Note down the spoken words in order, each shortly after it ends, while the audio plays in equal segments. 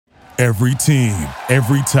Every team,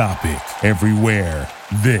 every topic, everywhere.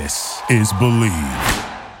 This is Believe.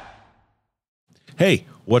 Hey,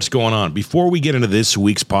 what's going on? Before we get into this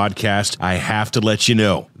week's podcast, I have to let you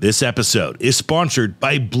know this episode is sponsored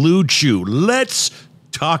by Blue Chew. Let's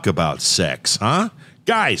talk about sex, huh?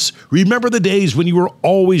 Guys, remember the days when you were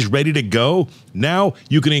always ready to go? Now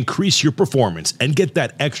you can increase your performance and get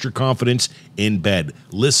that extra confidence in bed.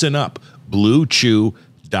 Listen up,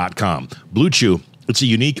 BlueChew.com. Blue Chew, it's a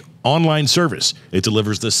unique online service. It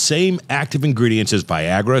delivers the same active ingredients as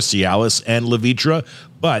Viagra, Cialis, and Levitra,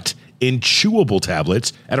 but in chewable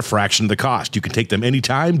tablets at a fraction of the cost. You can take them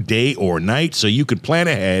anytime, day or night, so you can plan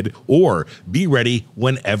ahead or be ready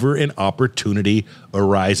whenever an opportunity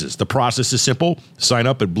arises. The process is simple. Sign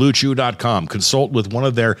up at BlueChew.com. Consult with one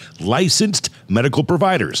of their licensed medical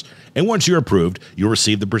providers. And once you're approved, you'll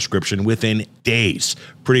receive the prescription within days.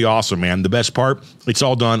 Pretty awesome, man. The best part, it's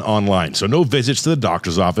all done online. So no visits to the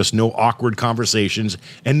doctor's office, no awkward conversations,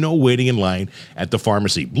 and no waiting in line at the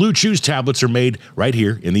pharmacy. Blue Chew's tablets are made right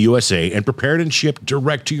here in the USA and prepared and shipped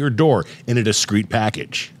direct to your door in a discreet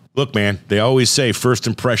package. Look, man, they always say first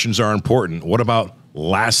impressions are important. What about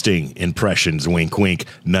lasting impressions? Wink, wink,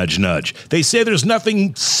 nudge, nudge. They say there's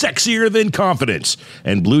nothing sexier than confidence,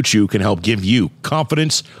 and Blue Chew can help give you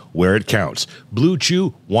confidence where it counts. Blue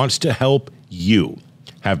Chew wants to help you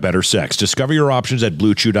have better sex. Discover your options at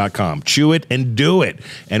BlueChew.com. Chew it and do it.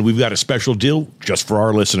 And we've got a special deal just for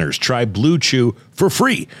our listeners. Try Blue Chew for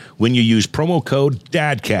free when you use promo code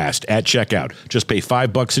DADCAST at checkout. Just pay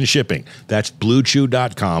 $5 in shipping. That's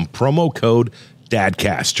BlueChew.com, promo code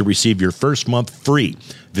Dadcast to receive your first month free.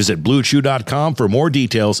 Visit BlueChew.com for more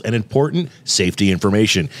details and important safety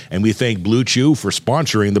information. And we thank Blue Chew for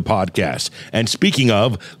sponsoring the podcast. And speaking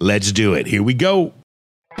of, let's do it. Here we go.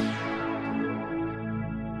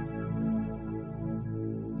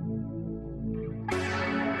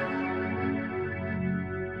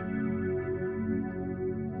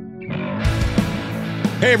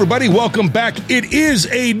 Hey, everybody, welcome back. It is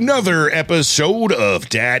another episode of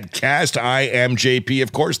Dadcast. I am JP,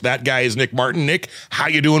 of course. That guy is Nick Martin. Nick, how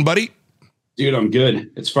you doing, buddy? Dude, I'm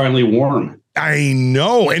good. It's finally warm. I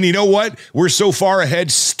know. And you know what? We're so far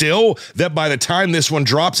ahead still that by the time this one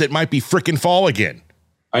drops, it might be frickin' fall again.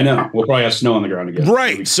 I know. We'll probably have snow on the ground again.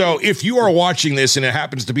 Right. So if you are watching this and it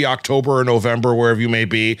happens to be October or November, wherever you may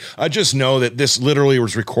be, just know that this literally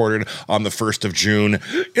was recorded on the 1st of June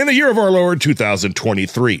in the year of our Lord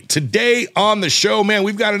 2023. Today on the show, man,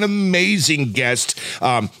 we've got an amazing guest.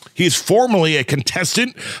 He's formerly a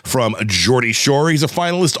contestant from Geordie Shore. He's a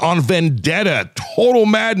finalist on Vendetta, Total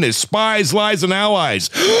Madness, Spies, Lies, and Allies.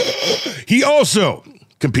 He also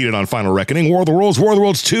competed on Final Reckoning, War of the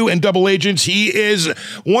Worlds 2, and Double Agents. He is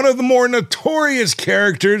one of the more notorious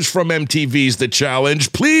characters from MTV's The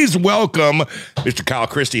Challenge. Please welcome Mr. Kyle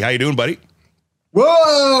Christie. How you doing, buddy?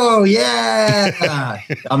 Whoa, yeah.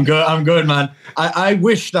 I'm good, man. I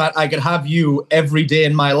wish that I could have you every day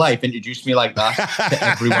in my life introduce me like that to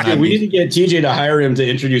everyone. Dude, we need to get TJ to hire him to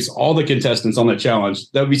introduce all the contestants on the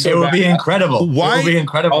challenge. That would be so. It would be incredible. Why? It would be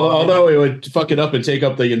incredible. Although it would fuck it up and take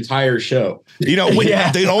up the entire show. You know,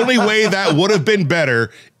 The only way that would have been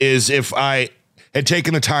better is if I had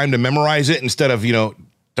taken the time to memorize it instead of,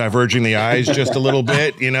 diverging the eyes just a little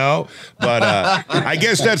bit, but I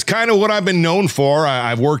guess that's kind of what I've been known for.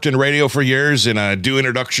 I've worked in radio for years and do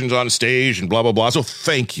introductions on stage and blah, blah, blah. So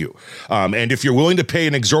thank you. And if you're willing to pay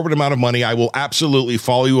an exorbitant amount of money, I will absolutely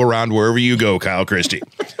follow you around wherever you go, Kyle Christie.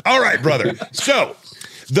 All right, brother. So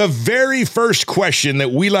the very first question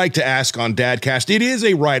that we like to ask on Dadcast, it is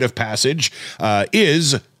a rite of passage,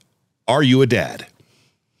 is, are you a dad?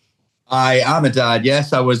 I am a dad,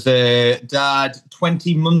 yes. I was a dad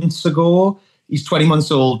 20 months ago. He's 20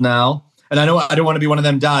 months old now. And I know I don't want to be one of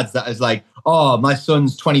them dads that is like, oh, my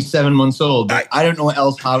son's 27 months old. But I don't know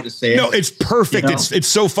how to say it. No, it's perfect. It's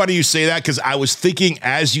so funny you say that because I was thinking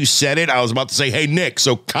as you said it, I was about to say, hey, Nick,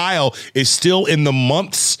 so Kyle is still in the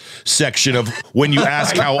months section of when you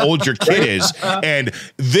ask how old your kid is. And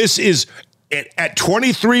this is at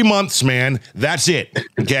 23 months, man, that's it.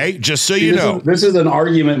 Okay? Just so you know. This is an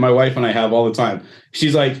argument my wife and I have all the time.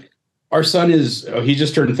 She's like, our son he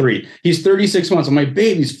just turned 3. He's 36 months. I'm like,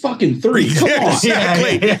 babe, he's fucking 3. Come on.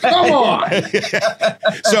 Exactly. Come on.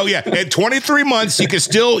 So yeah, at 23 months, you can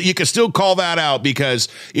still call that out because,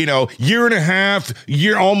 year and a half,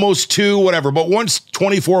 year almost 2, whatever. But once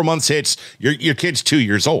 24 months hits, your kid's 2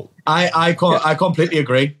 years old. I completely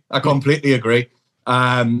agree.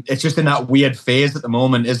 It's just in that weird phase at the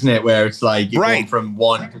moment, isn't it? Where it's like you're going from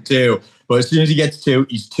 1 to 2. But as soon as he gets 2,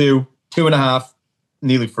 he's 2, 2.5.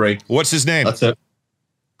 Nearly 3. What's his name? That's it.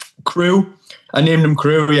 Crew. I named him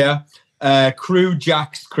Crew, yeah. Crew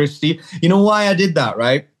Jacks Christie. You know why I did that,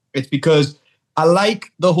 right? It's because I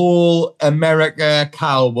like the whole America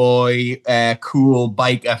cowboy, cool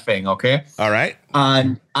biker thing, okay? All right.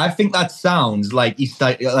 And I think that sounds like he's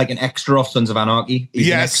like an extra of Sons of Anarchy. He's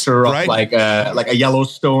an extra of like a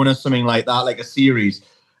Yellowstone or something like that, like a series,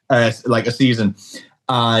 like a season.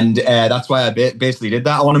 And that's why I basically did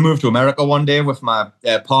that. I want to move to America one day with my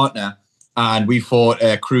partner, and we thought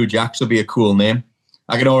Crew Jacks would be a cool name.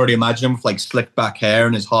 I can already imagine him with like slicked back hair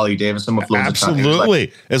and his Harley Davidson with loads of tattoos.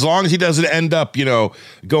 Absolutely. As long as he doesn't end up,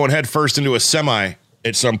 going head first into a semi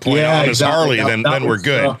at some point on his Harley, then we're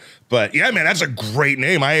good. But yeah, man, that's a great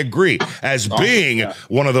name. I agree. As being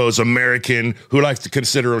one of those American who likes to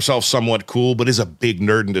consider himself somewhat cool, but is a big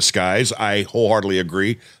nerd in disguise, I wholeheartedly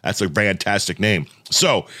agree. That's a fantastic name.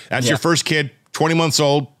 So that's your first kid, 20 months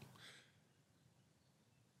old.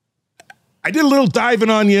 I did a little diving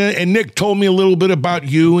on you, and Nick told me a little bit about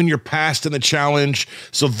you and your past and the challenge.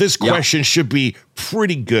 So this question should be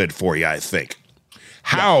pretty good for you, I think.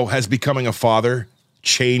 How has becoming a father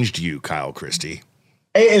changed you, Kyle Christie?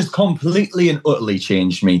 It has completely and utterly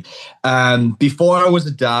changed me. Before I was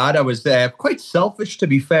a dad, I was quite selfish, to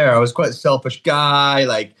be fair. I was quite a selfish guy.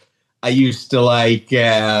 Like, I used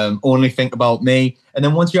to only think about me. And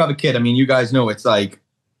then once you have a kid, I mean, you guys know it's like,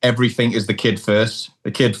 everything is the kid first.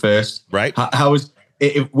 Right. How is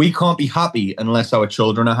if we can't be happy unless our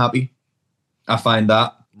children are happy? I find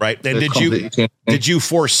that. Right. And did you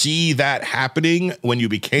foresee that happening when you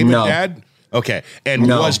became a dad? Okay. And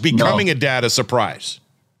was becoming a dad a surprise?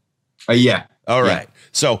 Yeah. All right. Yeah.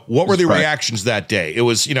 So what were the reactions that day? It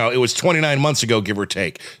was 29 months ago, give or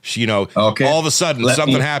take. All of a sudden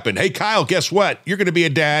something happened. Hey, Kyle, guess what? You're going to be a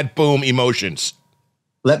dad. Boom. Emotions.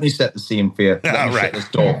 Let me set the scene for you. Right. This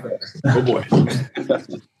door. Oh boy.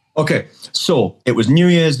 Okay, so it was New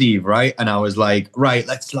Year's Eve, right? And I was like, right,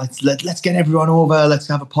 let's get everyone over. Let's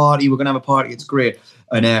have a party. We're gonna have a party. It's great.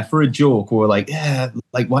 And for a joke, we were like, yeah,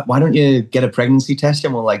 like why don't you get a pregnancy test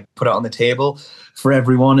and we'll like put it on the table for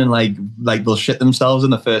everyone and like they'll shit themselves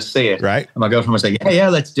in the first say it. Right. And my girlfriend was like, yeah,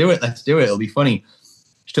 let's do it. It'll be funny.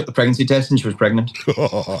 She took the pregnancy test and she was pregnant.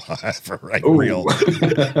 For real.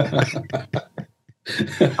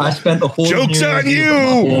 I spent the whole joke's on you.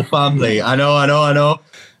 My whole family. I know.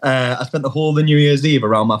 I spent the whole of New Year's Eve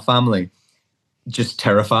around my family, just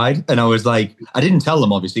terrified. And I was like, I didn't tell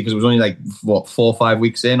them obviously because it was only like 4 or 5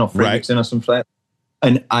 weeks in or 3 weeks in or something.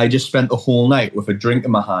 And I just spent the whole night with a drink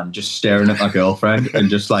in my hand, just staring at my girlfriend and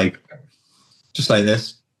just like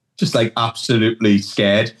this, just like absolutely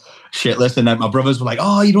scared, shitless. And then my brothers were like,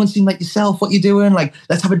 "Oh, you don't seem like yourself. What you doing? Like,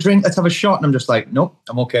 let's have a drink. Let's have a shot." And I'm just like, "Nope,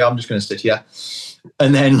 I'm okay. I'm just going to sit here."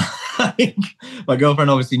 And then my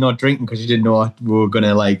girlfriend obviously not drinking because she didn't know we were going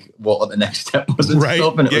to like what the next step was and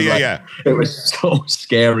stuff. And it was so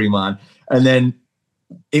scary, man. And then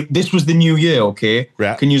this was the new year, okay?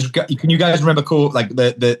 Yeah. Can you guys remember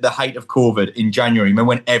the height of COVID in January? Remember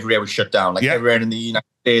when everywhere was shut down? Like everywhere in the United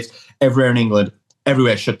States, everywhere in England,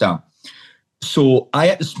 everywhere shut down. So I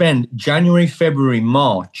had to spend January, February,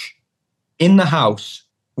 March in the house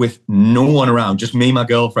with no one around, just me, my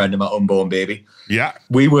girlfriend, and my unborn baby. Yeah.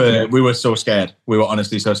 We were so scared. We were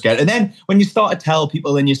honestly so scared. And then when you start to tell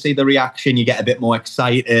people and you see the reaction, you get a bit more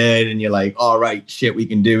excited and you're like, all right, shit, we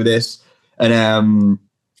can do this. And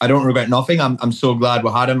I don't regret nothing. I'm so glad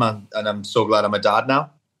we had him and I'm so glad I'm a dad now.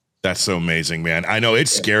 That's so amazing, man. I know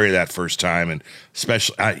it's scary that first time and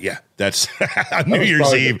especially, that's New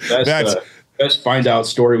Year's Eve. That's best find out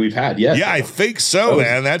story we've had yet. Yeah, I think so,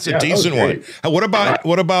 man. That's a decent one. What about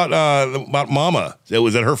Mama?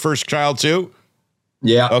 Was that her first child too?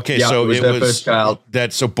 Yeah. Okay, yeah, so it was their first child.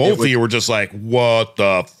 So both of you were just like, what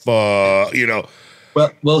the fuck,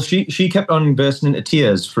 Well, she kept on bursting into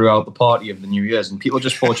tears throughout the party of the New Year's, and people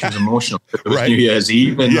just thought she was emotional. It was New Year's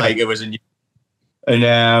Eve, and it was a new. And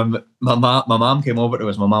my mom came over to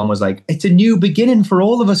us. My mom was like, "It's a new beginning for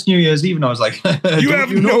all of us, New Year's Eve." And I was like, "You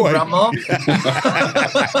have no idea, Grandma."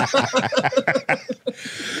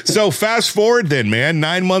 So fast forward, then, man.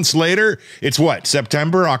 9 months later, it's what,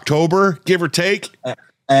 September, October, give or take.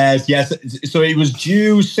 Yes. So it was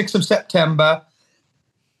due 6th of September.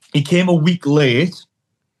 He came a week late.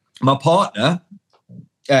 My partner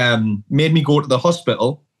made me go to the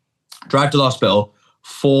hospital, drive to the hospital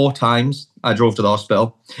 4 times. I drove to the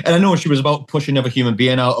hospital, and I know she was about to push another human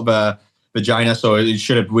being out of a vagina, so I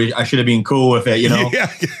should have been cool with it, you know.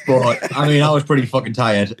 Yeah. But I mean, I was pretty fucking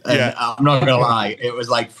tired, and I'm not gonna lie, it was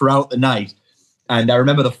like throughout the night. And I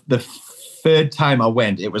remember the third time I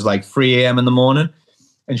went, it was like 3 a.m. in the morning,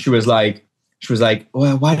 and she was like,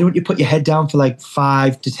 "Well, why don't you put your head down for like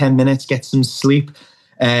 5 to 10 minutes, get some sleep?"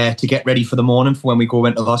 to get ready for the morning for when we go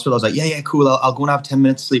into the hospital. I was like, yeah, cool. I'll go and have 10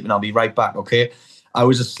 minutes sleep and I'll be right back. Okay. I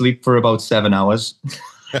was asleep for about 7 hours.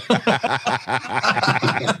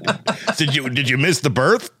 Did you miss the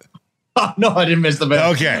birth? No, I didn't miss the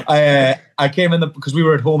birth. Okay. I came in because we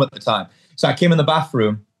were at home at the time. So I came in the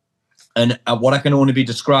bathroom, and what I can only be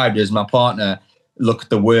described as my partner looked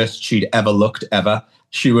the worst she'd ever looked ever.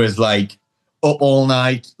 She was like up all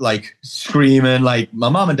night, like screaming. Like my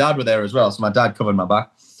mom and dad were there as well, so my dad covered my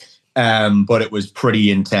back. But it was pretty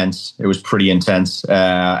intense. And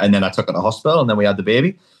then I took her to the hospital, and then we had the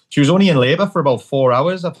baby. She was only in labor for about 4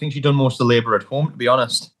 hours. I think she'd done most of the labor at home, to be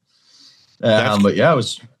honest. But yeah, it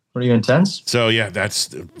was pretty intense. So yeah,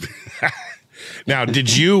 that's now.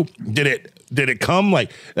 Did it come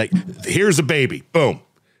like here's a baby, boom?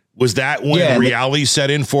 Was that when reality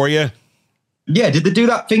set in for you? Yeah. Did they do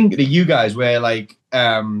that thing to you guys where like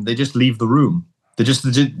they just leave the room? They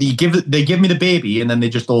give me the baby, and then they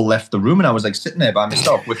just all left the room, and I was like sitting there by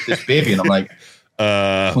myself with this baby, and I'm like,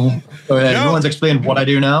 no one's explained what I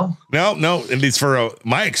do now. No. At least for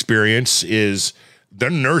my experience is the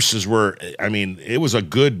nurses were. I mean, it was a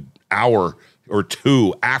good hour or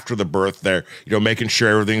two after the birth there, making sure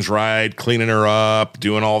everything's right, cleaning her up,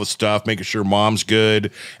 doing all the stuff, making sure mom's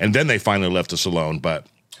good. And then they finally left us alone. But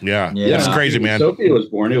yeah, it's crazy, man. Sophia was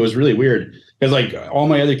born. It was really weird because like all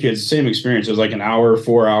my other kids, same experience. It was like an hour,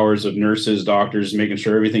 4 hours of nurses, doctors, making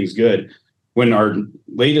sure everything's good. When our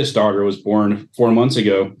latest daughter was born 4 months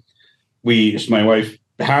ago, my wife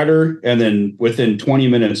had her. And then within 20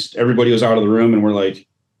 minutes, everybody was out of the room, and we're like,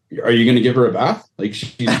 are you going to give her a bath? Like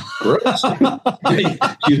she's gross.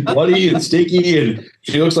 She's bloody and sticky, and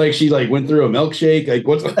she looks like she like went through a milkshake. Like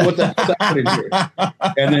what's happening here?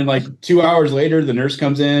 And then like 2 hours later, the nurse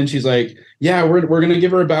comes in. She's like, yeah, we're going to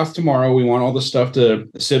give her a bath tomorrow. We want all the stuff to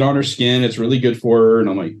sit on her skin. It's really good for her. And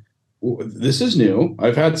I'm like, this is new.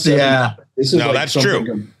 I've had 7. Yeah. This is that's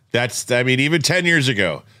true. Even 10 years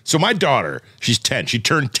ago. So my daughter, she's 10. She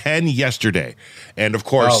turned 10 yesterday. And of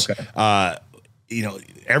course,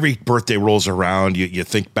 every birthday rolls around, you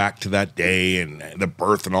think back to that day and the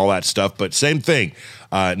birth and all that stuff. But same thing,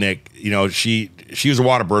 Nick, she was a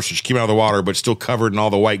water birth, so she came out of the water, but still covered in all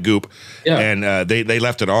the white goop. Yeah. And they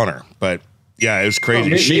left it on her. But yeah, it was crazy.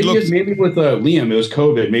 Maybe with Liam, it was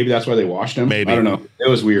COVID. Maybe that's why they washed him. Maybe. I don't know. It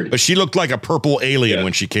was weird. But she looked like a purple alien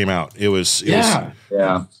when she came out. It was. Yeah.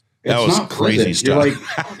 That was crazy stuff.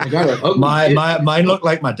 Mine looked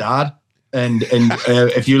like my dad. And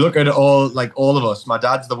if you look at it all of us, my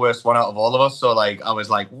dad's the worst one out of all of us. So like, I was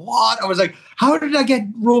like, what? I was like, how did I get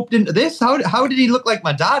roped into this? How did he look like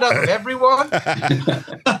my dad out of everyone?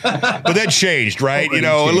 But that changed, right?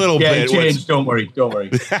 A little bit. Yeah, it changed. Don't worry.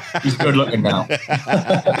 He's good looking now.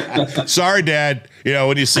 Sorry, Dad.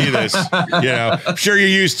 When you see this, I'm sure you're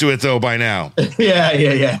used to it though by now.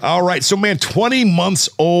 Yeah. All right. So man, 20 months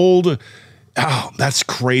old. Oh, that's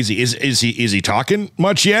crazy. Is he talking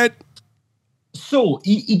much yet? So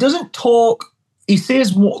he doesn't talk. He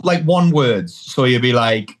says like one words. So he'll be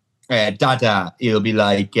like dada. He'll be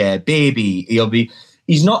like baby.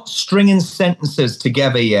 He's not stringing sentences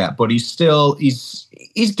together yet, but he's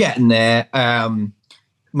getting there.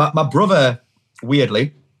 My brother,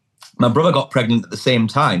 weirdly, got pregnant at the same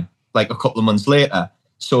time, like a couple of months later.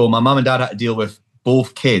 So my mum and dad had to deal with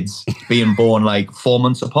both kids being born like 4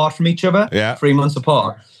 months apart from each other. Yeah, 3 months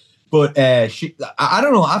apart. But I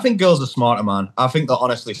don't know. I think girls are smarter, man. I think they're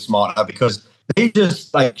honestly smarter because they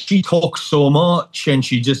just she talks so much and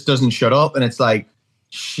she just doesn't shut up. And it's like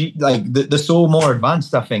they're so more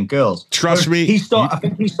advanced. I think girls. Trust me. He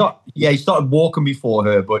started walking before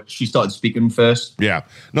her, but she started speaking first. Yeah.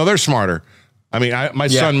 No, they're smarter. I mean, my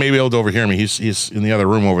son may be able to overhear me. He's in the other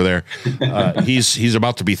room over there. He's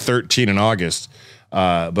about to be 13 in August.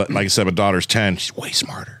 But like I said, my daughter's 10. She's way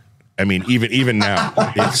smarter. I mean, even now,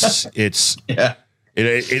 it's in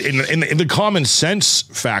the common sense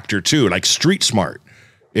factor too, like street smart.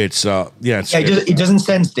 He doesn't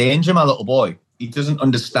sense danger, my little boy. He doesn't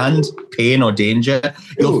understand pain or danger.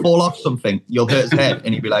 He'll fall off something, you'll hurt his head,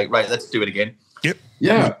 and he'll be like, "Right, let's do it again." Yep.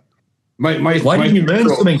 Yeah. Why didn't you learn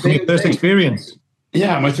something from your first experience?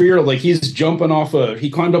 Yeah, my 3-year-old, he's jumping off he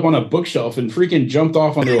climbed up on a bookshelf and freaking jumped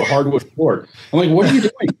off onto a hardwood floor. I'm like, "What are you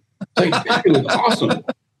doing?" It's like, it was awesome.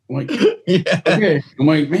 I'm like, okay. I'm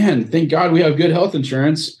like, man, thank God we have good health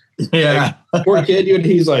insurance. Yeah. Poor kid, dude.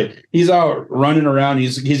 He's out running around.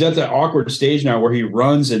 He's at that awkward stage now where he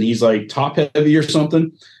runs and he's like top heavy or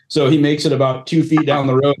something. So he makes it about 2 feet down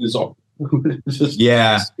the road.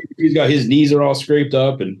 He's got his knees are all scraped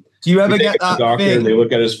up. And do you ever get that doctor? Thing? They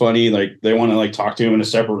look at us funny, like they want to talk to him in a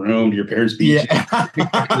separate room. Do your parents beat you?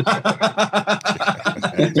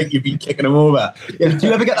 think you've been kicking him over. Yeah, do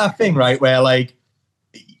you ever get that thing, right, where like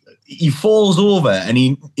he falls over and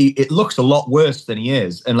he it looks a lot worse than he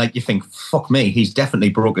is, and like you think, fuck me, he's definitely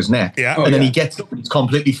broke his neck. Yeah. And then he gets up and he's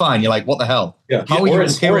completely fine. You're like, what the hell? Yeah. How Or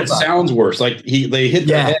it sounds worse. Like they hit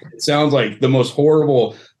their head. It sounds like the most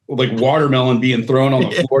horrible, like watermelon being thrown on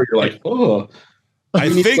the floor. You're like, oh. I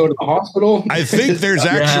think go to the hospital. I think there's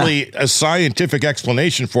actually a scientific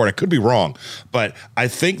explanation for it. I could be wrong, but I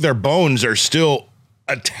think their bones are still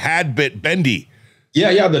a tad bit bendy.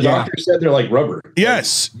 Yeah. The doctor said they're like rubber.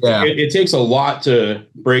 Yes. Like, it takes a lot to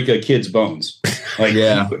break a kid's bones. Like,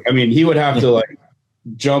 I mean, he would have to like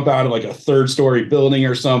jump out of like a 3rd-story building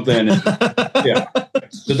or something.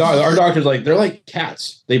 Our doctor's like, they're like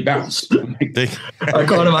cats. They bounce. I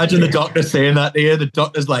can't imagine the doctor saying that to you. The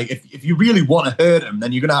doctor's like, if you really want to hurt him,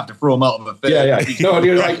 then you're gonna have to throw him out of a fit. Yeah. No,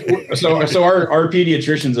 dude, like, so our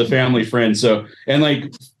pediatrician's a family friend. So, and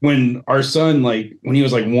like when our son, like when he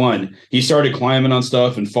was like 1, he started climbing on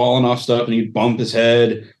stuff and falling off stuff, and he'd bump his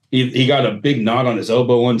head. He got a big knot on his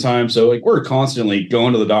elbow one time. So like we're constantly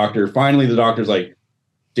going to the doctor. Finally, the doctor's like,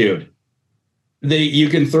 dude, you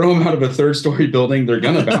can throw them out of a 3rd-story building. They're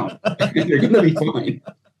going to bounce. They're going to be fine.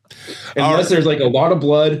 Unless there's like a lot of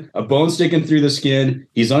blood, a bone sticking through the skin,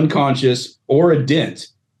 he's unconscious, or a dent.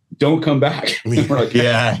 Don't come back. We're like,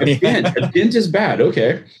 a dent is bad.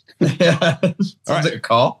 Okay. Sounds like a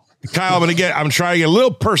call. Kyle, I'm trying to get a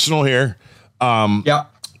little personal here.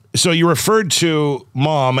 So you referred to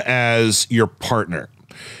mom as your partner.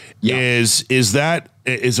 Yeah.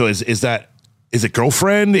 Is it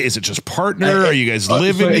girlfriend? Is it just partner? Are you guys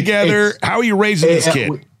living together? How are you raising this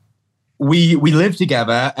kid? We live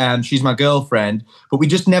together, and she's my girlfriend, but we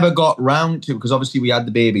just never got round to, because obviously we had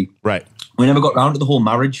the baby. Right. We never got round to the whole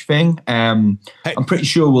marriage thing. I'm pretty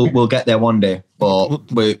sure we'll get there one day.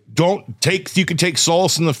 But you can take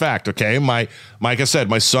solace in the fact, okay? Like I said,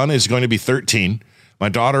 my son is going to be 13. My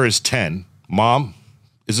daughter is 10. Mom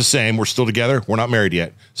is the same. We're still together. We're not married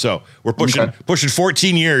yet. So we're pushing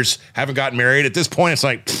 14 years, haven't gotten married. At this point, it's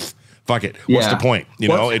like, fuck it. What's the point?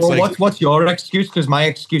 What's your excuse? Because my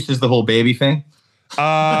excuse is the whole baby thing.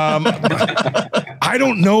 I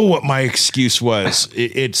don't know what my excuse was.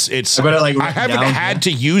 I haven't had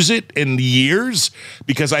to use it in years,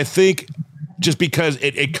 because I think just because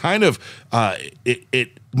it kind of it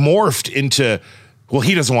morphed into, well,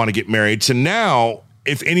 he doesn't want to get married. So now,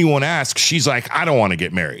 if anyone asks, she's like, I don't want to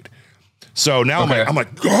get married. So now I'm like,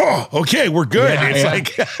 oh, okay, we're good.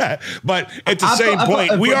 Like, but at the same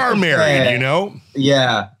point, we are married, you know?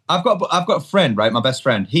 Yeah. I've got a friend, right? My best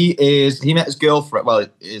friend. He met his girlfriend. Well,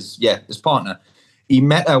 his partner. He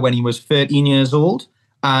met her when he was 13 years old,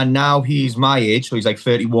 and now he's my age, so he's like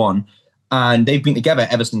 31, and they've been together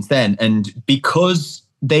ever since then. And because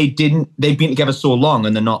they've been together so long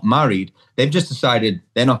and they're not married, they've just decided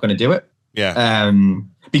they're not going to do it. Yeah.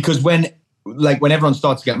 Because when everyone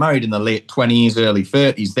starts to get married in the late 20s, early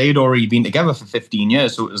 30s, they'd already been together for 15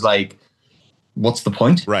 years. So it was like, what's the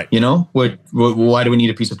point? Right. You know, why do we need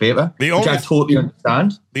a piece of paper? Which I totally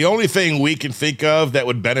understand. The only thing we can think of that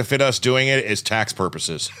would benefit us doing it is tax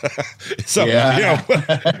purposes. So, you know,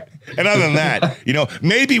 and other than that, you know,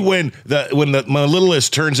 maybe when my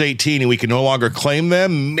littlest turns 18 and we can no longer claim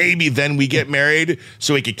them, maybe then we get married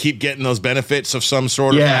so we could keep getting those benefits of some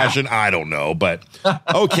sort of fashion. I don't know, but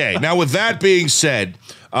okay. Now, with that being said,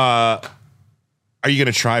 are you going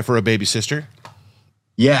to try for a baby sister?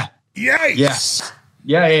 Yeah. Yikes.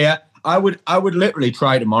 Yeah. I would literally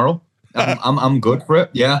try tomorrow. I'm good for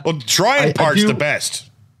it. Yeah. Well, trying part's the best.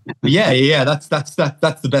 Yeah. That's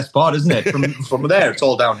the best part, isn't it? From there, it's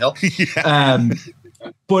all downhill. Yeah.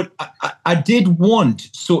 But I did want.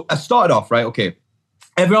 So I started off right. Okay.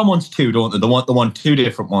 Everyone wants two, don't they? They want two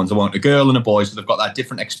different ones. They want a girl and a boy, so they've got that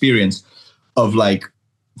different experience of like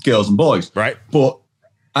girls and boys. Right. But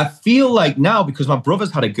I feel like now, because my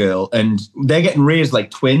brother's had a girl and they're getting raised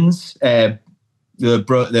like twins, the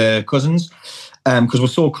cousins, because we're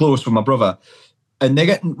so close with my brother, and they're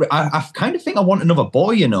getting. I kind of think I want another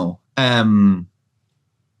boy, you know, because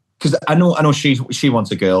I know she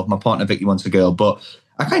wants a girl. My partner Vicky wants a girl, but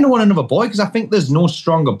I kind of want another boy because I think there's no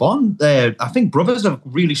stronger bond there. I think brothers have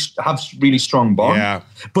really strong bond. Yeah.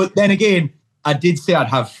 But then again, I did say I'd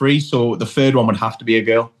have 3, so the third one would have to be a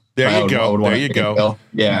girl. There you go.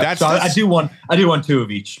 Yeah. I do want 2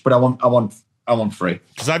 of each, but I want 3.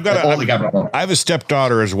 Because I have a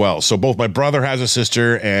stepdaughter as well. So both my brother has a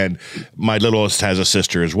sister and my littlest has a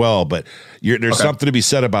sister as well. But there's something to be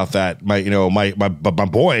said about that. My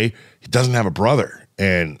boy, he doesn't have a brother,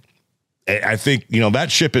 and I think,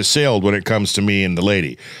 that ship has sailed when it comes to me and the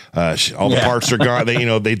lady. All the parts are gone.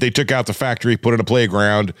 They took out the factory, put in a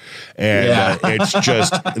playground, and it's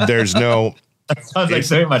just, there's no. That sounds like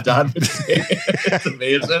something my dad would say. It's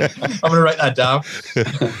amazing. I'm going to write that down.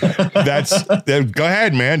 Go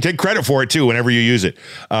ahead, man. Take credit for it too, whenever you use it.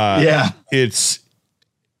 And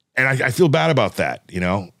I feel bad about that,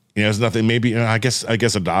 It's nothing, maybe, I guess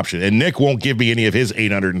adoption. And Nick won't give me any of his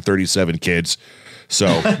 837 kids. So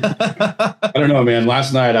I don't know, man.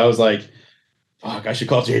 Last night I was like, fuck, I should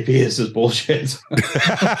call JP. This is bullshit.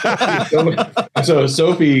 So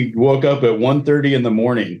Sophie woke up at 1:30 in the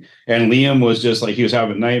morning, and Liam was just like, he was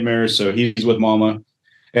having nightmares. So he's with mama.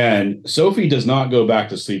 And Sophie does not go back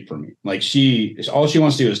to sleep for me. Like all she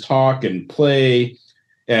wants to do is talk and play.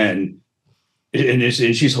 And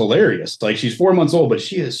she's hilarious. Like, she's 4 months old, but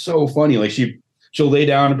she is so funny. Like, she'll lay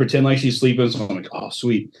down and pretend like she's sleeping. So I'm like, oh,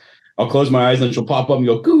 sweet. I'll close my eyes and she'll pop up and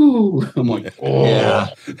go, goo. I'm like, oh. Yeah.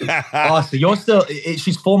 Oh, so you're still,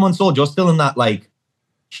 she's 4 months old. You're still in that like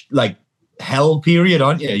hell period,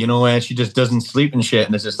 aren't you? Where she just doesn't sleep and shit.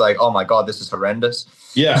 And it's just like, oh my God, this is horrendous.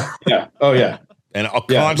 Yeah. Yeah. Oh yeah. And a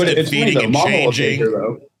constant feeding and changing.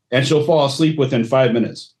 And she'll fall asleep within 5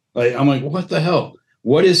 minutes. Like, I'm like, what the hell?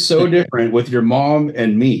 What is so different with your mom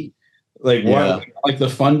and me? Like, what? Like the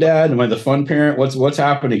fun dad? Am I the fun parent? What's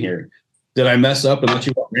happening here? Did I mess up and let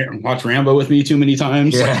you watch Rambo with me too many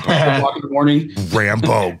times? Yeah. Like 12 o'clock in the morning.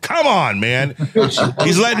 Rambo. Come on, man.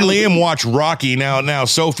 He's letting Liam watch Rocky now.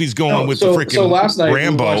 Sophie's going with the freaking So last night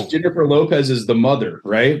Rambo. we watched Jennifer Lopez as the mother,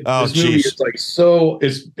 right? Oh, this movie is like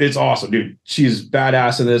it's awesome, dude. She's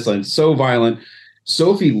badass in this and so violent.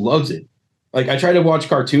 Sophie loves it. Like, I try to watch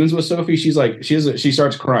cartoons with Sophie. She's like, she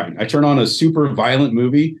starts crying. I turn on a super violent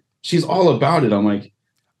movie. She's all about it. I'm like,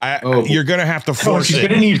 you're going to have to force she's it. She's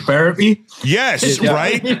going to need therapy. Yes,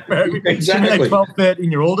 right? Exactly. Like 12,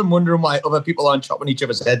 13-year-old and wondering why other people aren't chopping each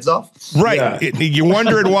other's heads off. Right. Yeah. You're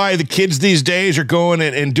wondering why the kids these days are going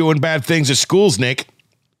and doing bad things at schools, Nick.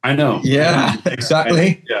 I know. Yeah,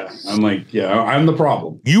 exactly. I'm like, I'm the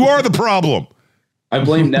problem. You are the problem. I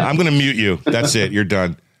blame Netflix. I'm going to mute you. That's it. You're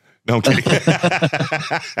done. No, I'm kidding.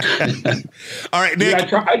 All right,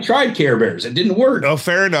 Nick. Yeah, I tried Care Bears. It didn't work. Oh,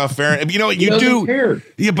 fair enough. You know what you do? Care.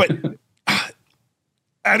 Yeah, but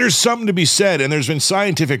there's something to be said, and there's been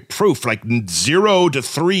scientific proof. Like 0 to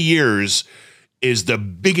 3 years is the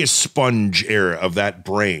biggest sponge era of that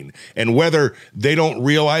brain, and whether they don't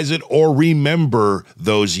realize it or remember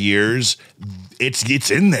those years, it's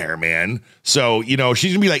in there, man. So, she's going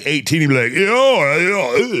to be like 18 and be like, she's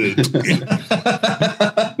going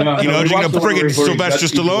to friggin' Sylvester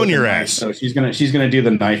Stallone your ass. So she's going to do the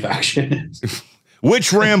knife action.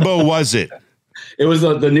 Which Rambo was it? It was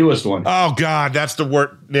the newest one. Oh God, that's the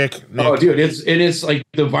word, Nick. Oh, dude, it's like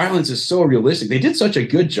the violence is so realistic. They did such a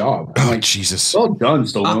good job. Oh, like, Jesus. Well done,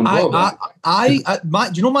 Stallone.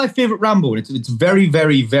 Do you know my favorite Rambo? It's very,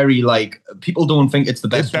 very, very like, people don't think it's the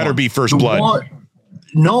best. It better be First Blood.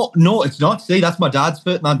 No, it's not. See, that's my dad's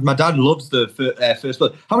first. My dad loves the First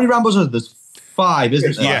Blood. How many Rambos are there? There's 5,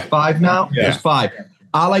 isn't there? Yeah. 5 now? Yeah. There's 5.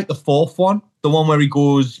 I like the 4th one, the one where he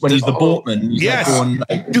goes, when he's the boatman. He's yes. like going,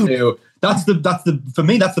 like, dude. That's for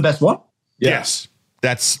me, that's the best one. Yes.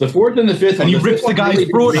 That's the 4th and the 5th one. And he rips the guy's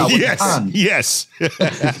throat out with his hand. Yes.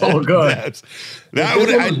 Oh, good. That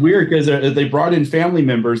was weird because they brought in family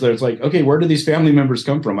members. That's like, okay, where do these family members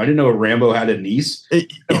come from? I didn't know Rambo had a niece.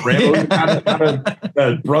 Rambo had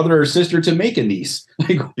a brother or sister to make a niece.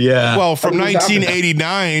 Like, yeah. Well, from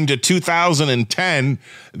 1989 to 2010,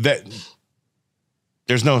 that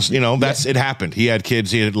there's no, it happened. He had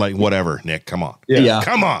kids. He had like whatever. Nick, come on. Yeah.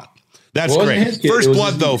 Come on. That's great. First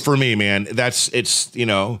Blood, though, for me, man,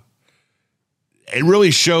 it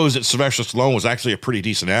really shows that Sylvester Stallone was actually a pretty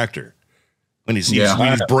decent actor. When he's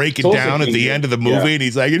breaking down at the end of the movie and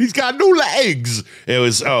he's like, and he's got no legs.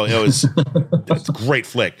 It's a great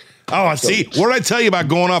flick. Oh, see, what did I tell you about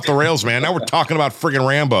going off the rails, man? Now we're talking about friggin'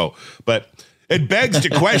 Rambo. But it begs the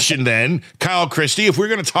question then, Kyle Christie, if we're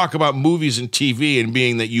going to talk about movies and TV and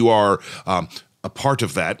being that you are a part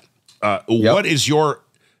of that, what is your...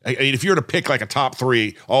 if you were to pick like a top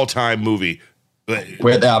 3 all-time movie,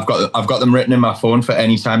 wait there, I've got them written in my phone for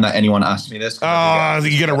any time that anyone asks me this. Okay, I'm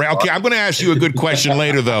going to ask you a good question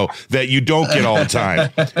later though that you don't get all the time,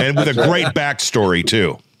 and with a great backstory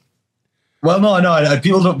too. Well, no,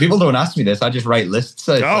 people don't ask me this. I just write lists.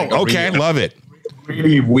 So okay, love it.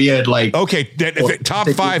 Really weird, like top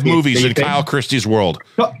 5 movies in Kyle Christie's world.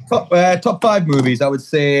 Top 5 movies, I would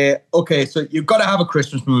say. Okay, so you've got to have a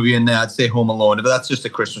Christmas movie in there. I'd say Home Alone, but that's just a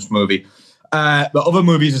Christmas movie. But other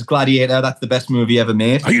movies is Gladiator. That's the best movie ever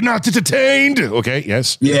made. Are you not entertained? Okay,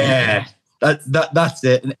 yes. Yeah. That's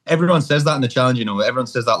it. And everyone says that in the challenge, you know. Everyone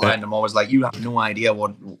says that line. I'm always like, you have no idea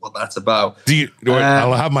what that's about.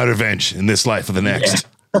 I'll have my revenge in this life or the next.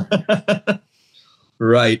 Yeah.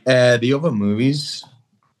 Right. The other movies.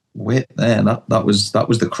 Wait, there. That was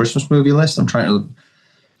the Christmas movie list. I'm trying to.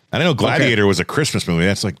 I know Gladiator was a Christmas movie.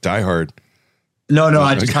 That's like Die Hard. No,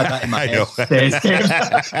 I just had that in my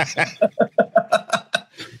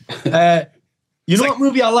head. You know what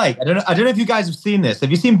movie I like? I don't know if you guys have seen this.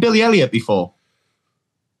 Have you seen Billy Elliot before?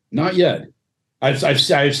 Not yet. I've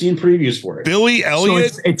seen previews for it. Billy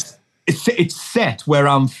Elliot. So it's set where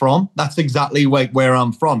I'm from. That's exactly where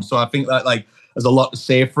I'm from. So I think that like there's a lot to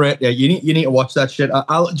say for it. Yeah, you need to watch that shit. Do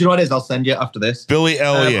you know what it is? I'll send you after this. Billy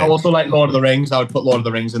Elliot. I also like Lord of the Rings. I would put Lord of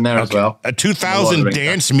the Rings in there as well. A 2000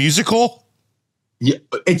 dance musical. Yeah,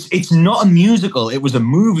 it's not a musical. It was a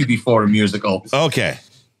movie before a musical. Okay.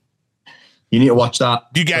 You need to watch that.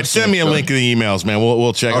 You guys send me a link in the emails, man.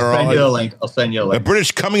 We'll check it out. I'll send you a link. A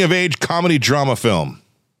British coming-of-age comedy drama film.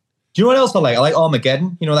 Do you know what else I like? I like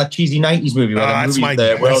Armageddon. You know, that cheesy 90s movie where that's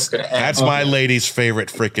that's my lady's favorite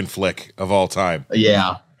freaking flick of all time.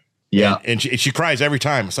 Yeah. And she cries every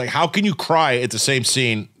time. It's like, how can you cry at the same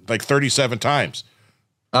scene like 37 times?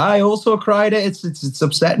 I also cried. It's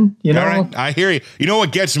upsetting, you know? All right, I hear you. You know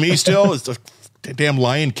what gets me still is the damn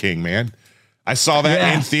Lion King, man. I saw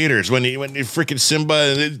that in theaters when freaking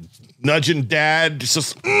Simba nudging dad.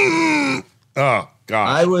 Just oh gosh.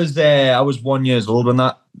 I was 1 year old when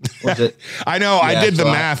that was it. I know. Yeah, I did the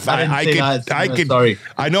math. I could. Sorry.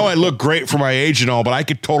 I know I look great for my age and all, but I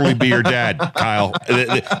could totally be your dad, Kyle.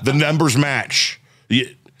 The numbers match.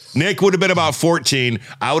 Nick would have been about 14.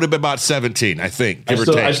 I would have been about 17, I think. I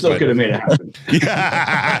still could have made it happen.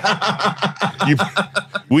 Yeah.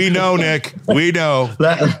 We know, Nick. We know.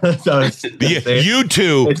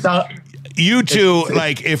 You two,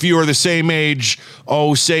 like, if you were the same age,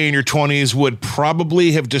 say in your 20s, would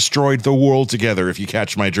probably have destroyed the world together, if you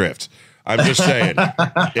catch my drift. I'm just saying.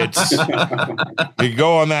 You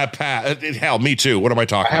go on that path. Hell, me too. What am I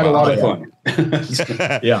talking about? I had a lot of fun.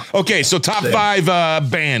 Yeah. Okay, so top 5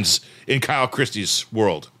 bands in Kyle Christie's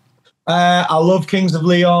world. I love Kings of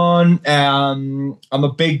Leon. I'm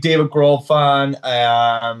a big David Grohl fan.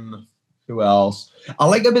 Who else? I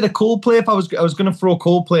like a bit of Coldplay. If I was going to throw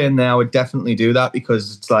Coldplay in there, I would definitely do that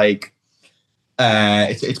because it's like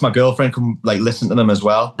it's my girlfriend can like listen to them as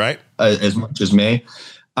well, right? As much as me.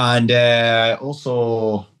 And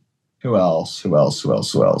also, who else?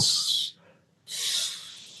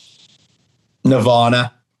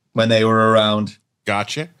 Nirvana when they were around.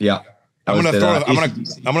 Gotcha. Yeah. I'm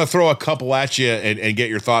gonna throw a couple at you and get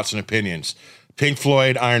your thoughts and opinions. Pink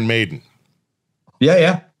Floyd, Iron Maiden.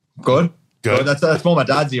 Yeah. Good. That's more my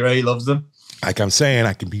dad's era. He loves them. Like I'm saying,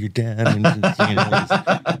 I can be your dad.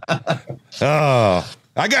 Oh,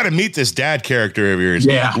 I got to meet this dad character of yours.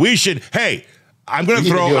 Yeah. We should. Hey. I'm gonna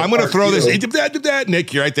throw this.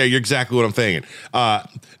 Nick, you're right there. You're exactly what I'm thinking.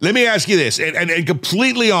 Let me ask you this, and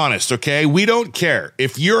completely honest, okay? We don't care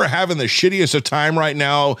if you're having the shittiest of time right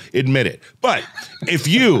now. Admit it. But if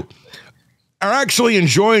you are actually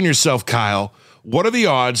enjoying yourself, Kyle, what are the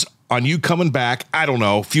odds on you coming back? I don't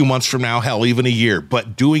know, a few months from now, hell, even a year,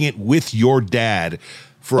 but doing it with your dad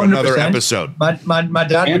for 100%. Another episode. My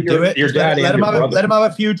dad would do it. Your dad let him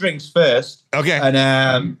have a few drinks first. Okay.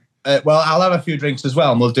 And well, I'll have a few drinks as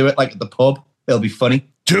well, and we'll do it like at the pub. It'll be funny,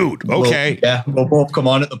 dude. Okay, we'll both come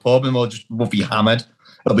on at the pub, and we'll be hammered.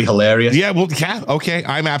 It'll be hilarious. Yeah, okay.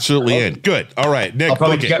 I'm absolutely in. Good. All right, Nick. I'll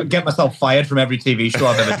probably get myself fired from every TV show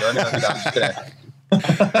I've ever done.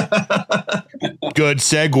 Good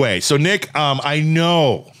segue. So, Nick, I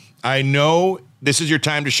know this is your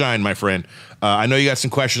time to shine, my friend. I know you got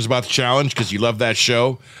some questions about the challenge because you love that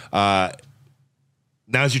show. Now's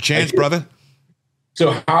your chance, brother.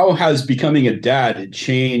 So how has becoming a dad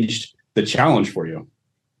changed the challenge for you?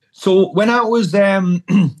 So when I was when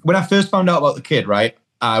I first found out about the kid, right,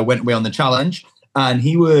 I went away on the challenge, and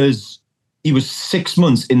he was 6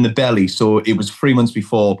 months in the belly, so it was 3 months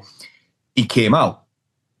before he came out,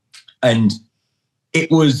 and it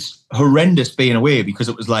was horrendous being away because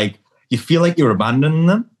it was like you feel like you're abandoning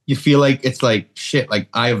them. You feel like it's like shit. Like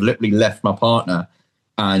I have literally left my partner,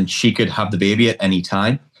 and she could have the baby at any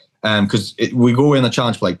time. Because we go away on the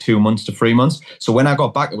challenge for like 2 months to 3 months. So when I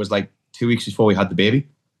got back, it was like 2 weeks before we had the baby.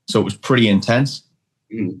 So it was pretty intense.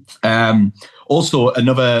 Also,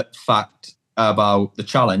 another fact about the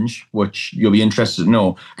challenge, which you'll be interested to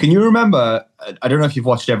know. Can you remember, I don't know if you've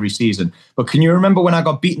watched every season, but can you remember when I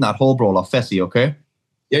got beaten that whole brawl off Fessy, okay?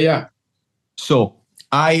 Yeah. So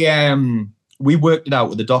we worked it out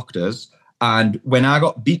with the doctors. And when I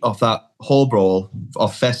got beat off that whole brawl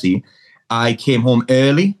off Fessy, I came home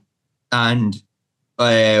early. and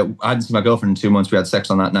I hadn't seen my girlfriend in 2 months. We had sex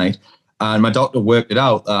on that night, and my doctor worked it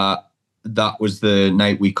out that was the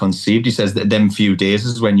night we conceived. He says that them few days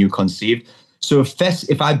is when you conceived. So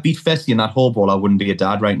if I beat Fessy in that whole ball, I wouldn't be a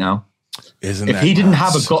dad right now. If he didn't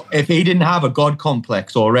have a god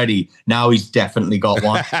complex already, now he's definitely got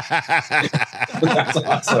one. That's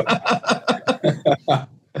awesome.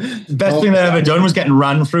 Best thing I ever done was getting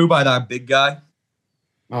ran through by that big guy.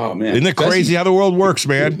 Oh man, Isn't it crazy how the world works,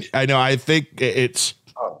 man? I know. I think it's.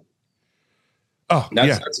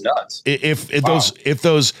 That's nuts. If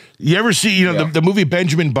those you ever see the movie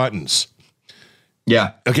Benjamin Buttons.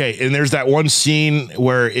 Yeah. Okay, and there's that one scene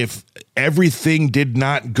where if everything did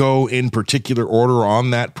not go in particular order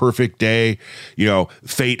on that perfect day,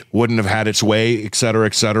 fate wouldn't have had its way, et cetera,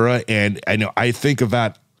 et cetera. And I think of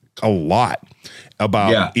that a lot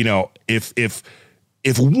about,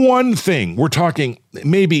 if one thing, we're talking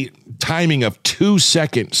maybe timing of 2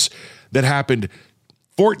 seconds that happened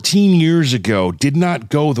 14 years ago did not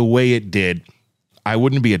go the way it did, I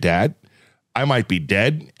wouldn't be a dad. I might be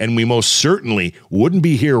dead, and we most certainly wouldn't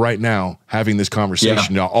be here right now having this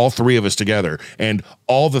conversation, all three of us together. And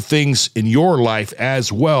all the things in your life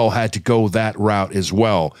as well had to go that route as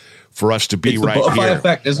well for us to be right here. It's the butterfly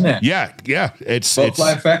effect, isn't it? Yeah. It's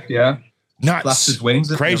butterfly effect, yeah. Nuts. Flaps his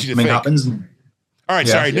wings. Crazy to think. Happens. All right,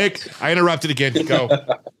 sorry, Nick. I interrupted again. Go.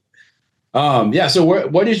 So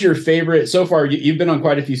what is your favorite so far? You've been on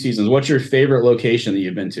quite a few seasons. What's your favorite location that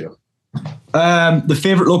you've been to? The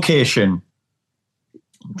favorite location.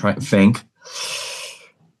 I'm trying to think.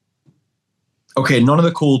 Okay, none of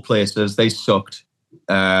the cold places. They sucked.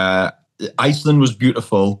 Iceland was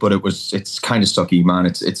beautiful, but it's kind of sucky, man.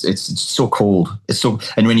 It's so cold.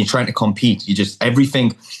 And when you're trying to compete, you just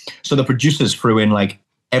everything. So the producers threw in like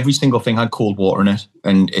every single thing had cold water in it,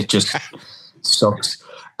 and it just sucks.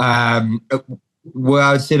 Well,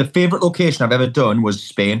 I would say the favorite location I've ever done was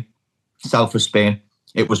Spain, south of Spain.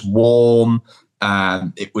 It was warm.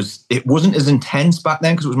 It wasn't as intense back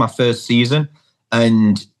then because it was my first season,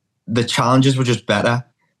 and the challenges were just better.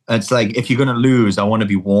 It's like, if you're going to lose, I want to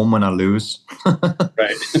be warm when I lose.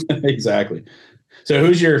 Right. Exactly. So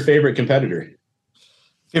who's your favorite competitor?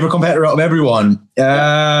 Favorite competitor out of everyone?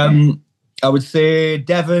 I would say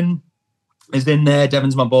Devon is in there.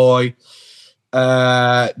 Devon's my boy.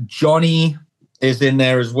 Johnny is in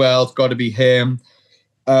there as well. It's got to be him.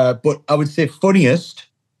 But I would say funniest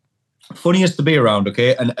to be around,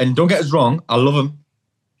 okay? And don't get us wrong, I love him.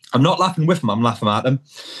 I'm not laughing with him, I'm laughing at him.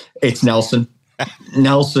 It's Nelson.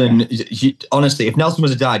 Nelson, honestly, if Nelson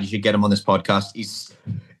was a dad, you should get him on this podcast.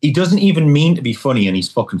 He doesn't even mean to be funny, and he's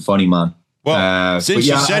fucking funny, man. Well, since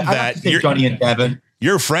you said that, Johnny and Devon.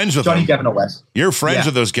 You're friends with Johnny, them. Devon, and Wes. You're friends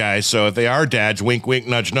with those guys, so if they are dads, wink, wink,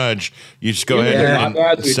 nudge, nudge, you just go ahead and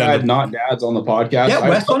we've had not dads on the podcast. Get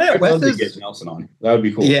Wes on it. Wes is get Nelson on. That would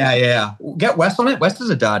be cool. Yeah. Get Wes on it. Wes is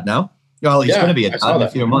a dad now. Well, he's going to be a dad in a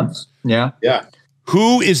few months. Yeah.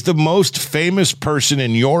 Who is the most famous person,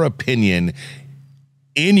 in your opinion,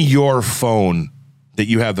 in your phone that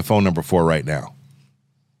you have the phone number for right now?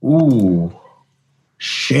 Ooh,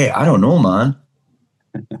 shit. I don't know, man.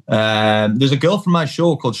 There's a girl from my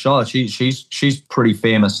show called Charlotte. She's pretty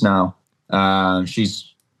famous now. And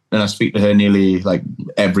I speak to her nearly like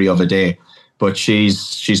every other day. But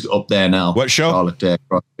she's up there now. What show? Charlotte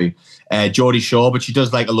Crosby. Geordie Shore, but she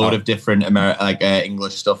does like a load of different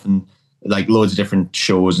English stuff and like loads of different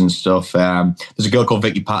shows and stuff. There's a girl called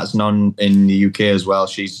Vicky Patterson on in the UK as well.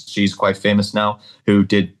 She's quite famous now, who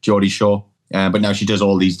did Geordie Shore, but now she does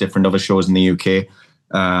all these different other shows in the UK.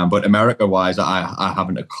 But America-wise, I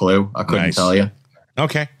haven't a clue. I couldn't tell you.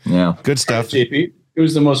 Okay. Yeah. Good stuff. JP,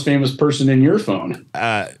 who's the most famous person in your phone?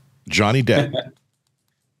 Johnny Depp.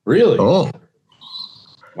 Really? Oh.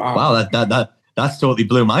 Wow. That's totally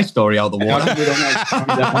blew my story out the water.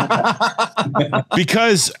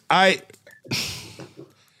 Because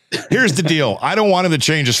here's the deal. I don't want him to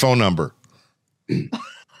change his phone number.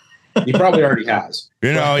 He probably already has.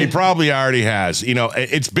 He probably already has.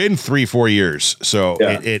 It's been 3-4 years, so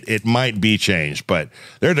it might be changed, but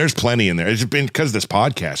there's plenty in there. It's been because of this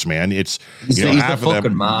podcast, man. He's a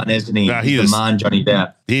fucking man, isn't he? He's the man, Johnny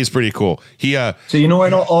Depp. He's pretty cool. So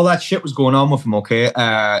when all that shit was going on with him, okay?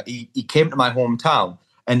 He came to my hometown,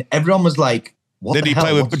 and everyone was like, "What did the he hell?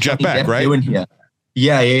 play with Jeff Beck? Right? Doing here?"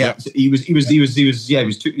 Yeah. So he was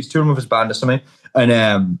touring with his band or something,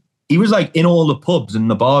 and he was like in all the pubs and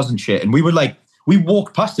the bars and shit, and we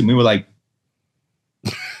walked past him. We were like,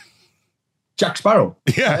 Jack Sparrow.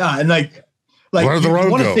 Yeah. And like where did the road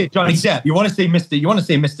you want go? to say Johnny Depp, you want to say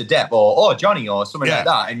Mr. Depp or Johnny or something like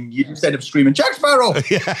that, and you just end up screaming Jack Sparrow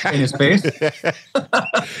in his face.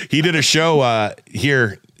 He did a show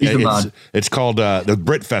here It's called the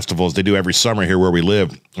Brit Festivals. They do every summer here where we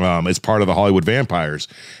live. It's part of the Hollywood Vampires.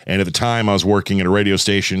 And at the time, I was working at a radio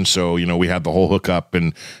station, so we had the whole hookup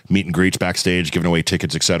and meet and greets backstage, giving away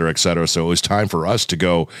tickets, et cetera, et cetera. So it was time for us to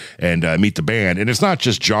go and meet the band. And it's not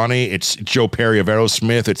just Johnny; it's Joe Perry of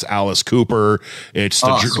Aerosmith, it's Alice Cooper, it's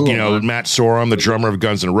Matt Sorum, the drummer of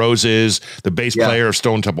Guns N' Roses, the bass player of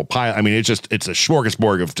Stone Temple Pilots. I mean, it's a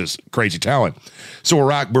smorgasbord of just crazy talent. So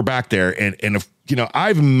we're back there, and if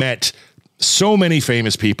I've met so many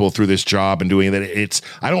famous people through this job and doing that.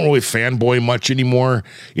 I don't really fanboy much anymore.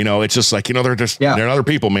 It's just like, they're other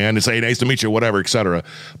people, man. It's hey, nice to meet you, whatever, etc.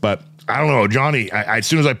 But I don't know, Johnny, as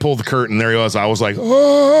soon as I pulled the curtain, there he was. I was like,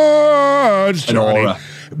 oh, it's Johnny.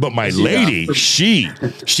 But my lady, she's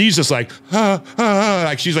just like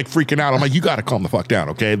she's like freaking out. I'm like, you got to calm the fuck down,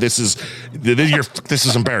 okay? This is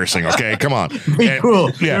embarrassing, okay? Come on. Cool.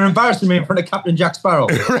 Yeah. You're embarrassing me in front of Captain Jack Sparrow.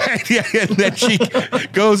 Right? Yeah. And then she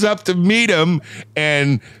goes up to meet him,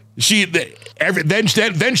 and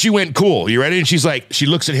then she went cool. You ready? And she's like, she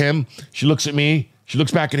looks at him, she looks at me, she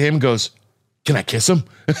looks back at him, and goes, can I kiss him?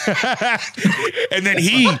 And then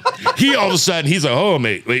he all of a sudden, he's like, oh,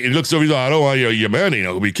 mate. He looks over, he's like, I don't want your man,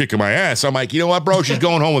 to be kicking my ass. I'm like, you know what, bro? She's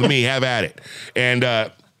going home with me. Have at it.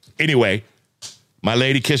 And anyway, my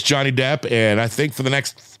lady kissed Johnny Depp, and I think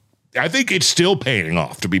it's still paying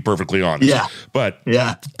off, to be perfectly honest. Yeah. But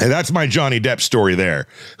and that's my Johnny Depp story there.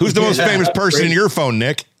 Who's the most famous person in your phone,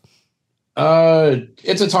 Nick?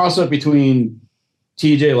 It's a toss-up between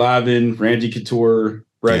TJ Lavin, Randy Couture,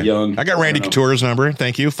 Brett Young. I got Randy Couture's number.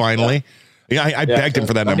 Thank you. Finally. Yeah, I begged him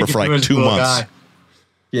for that number for like 2 months.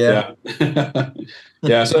 Yeah.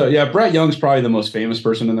 So Brett Young's probably the most famous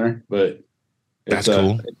person in there, but that's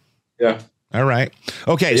cool. Yeah. All right.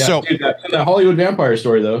 Okay. So that Hollywood Vampire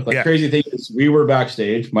story though, crazy thing is we were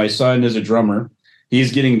backstage. My son is a drummer.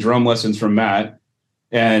 He's getting drum lessons from Matt.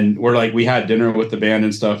 And we had dinner with the band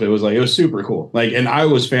and stuff. It was super cool. And I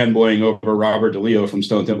was fanboying over Robert DeLeo from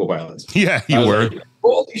Stone Temple Pilots. Yeah, you were. Like,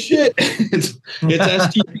 holy shit. It's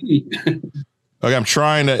STP. Okay, I'm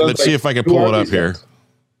trying to, let's see if I can pull it up here.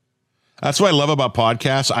 That's what I love about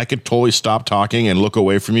podcasts. I could totally stop talking and look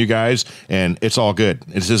away from you guys, and it's all good.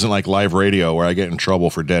 This isn't like live radio where I get in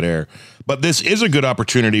trouble for dead air. But this is a good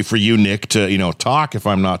opportunity for you, Nick, to talk if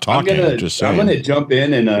I'm not talking. I'm going to jump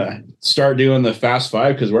in and start doing the Fast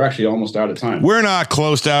Five because we're actually almost out of time. We're not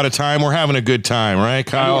close to out of time. We're having a good time, right,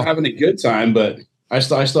 Kyle? I'm having a good time, but I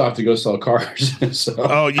still have to go sell cars. So.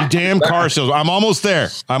 Oh, you damn car sales. I'm almost there.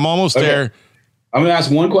 There. I'm going to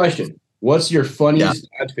ask one question. What's your funniest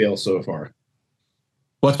dad fail so far?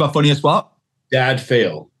 What's my funniest what? Dad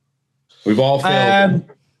fail. We've all failed.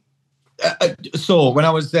 So when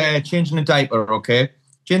I was changing the diaper,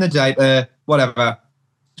 change the diaper, whatever.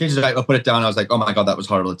 Change the diaper, put it down. I was like, oh my God, that was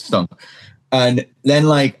horrible. It stunk. And then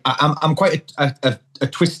I'm quite a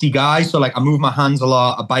twisty guy. So I move my hands a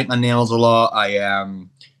lot. I bite my nails a lot.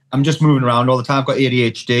 I'm just moving around all the time. I've got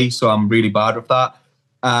ADHD, so I'm really bad with that.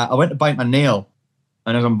 I went to bite my nail.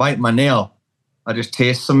 And as I'm biting my nail, I just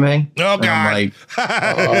taste something. Oh, God. I'm like,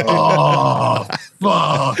 oh,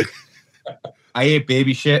 fuck. I ate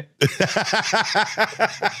baby shit.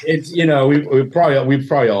 It's we've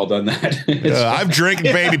probably all done that. I'm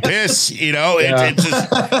drinking baby piss. It's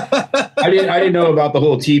just. I didn't know about the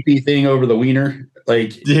whole TP thing over the wiener.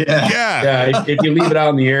 If you leave it out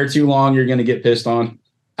in the air too long, you're gonna get pissed on.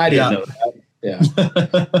 I didn't know that. Yeah.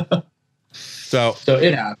 So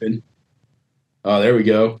it happened. Oh, there we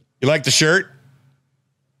go. You like the shirt?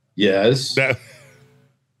 Yes.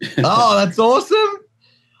 Oh, that's awesome.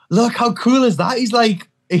 Look, how cool is that? He's like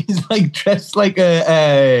dressed like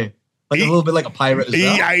a little bit like a pirate as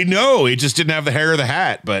well. I know. He just didn't have the hair or the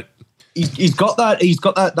hat, but he's got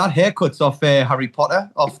that haircut's off Harry Potter,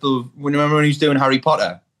 remember when he was doing Harry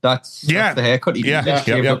Potter? That's the haircut he did.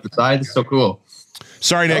 Up the side. It's so cool.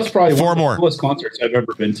 Sorry, Nick. That was probably four one of more the coolest concerts I've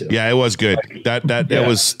ever been to. Yeah, it was good.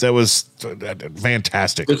 That was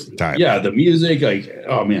fantastic time. Yeah, the music,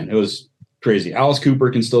 oh man, it was crazy. Alice Cooper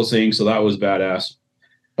can still sing, so that was badass.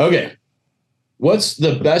 Okay, what's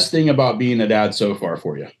the best thing about being a dad so far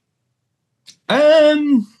for you?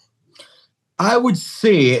 I would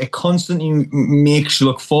say it constantly makes you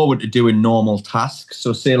look forward to doing normal tasks.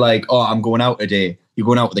 So say I'm going out today. You're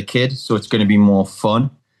going out with a kid, so it's going to be more fun.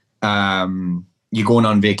 You're going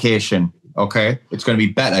on vacation, okay? It's going to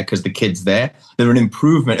be better because the kid's there. They're an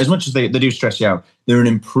improvement. As much as they do stress you out, they're an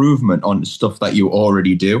improvement on the stuff that you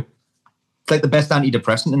already do. It's like the best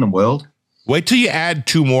antidepressant in the world. Wait till you add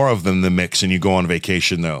 2 more of them in the mix and you go on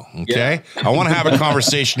vacation, though, okay? Yeah. I want to have a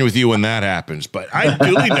conversation with you when that happens, but I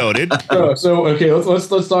duly noted. So okay,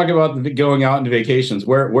 let's talk about going out into vacations.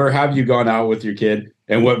 Where have you gone out with your kid?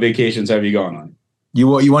 And what vacations have you gone on? You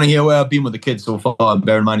want to hear where I've been with the kids so far?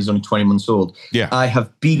 Bear in mind, he's only 20 months old. Yeah. I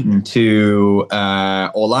have been to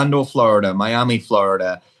Orlando, Florida, Miami,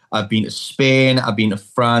 Florida. I've been to Spain. I've been to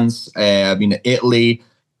France. I've been to Italy.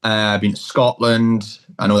 I've been to Scotland.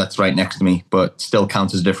 I know that's right next to me, but still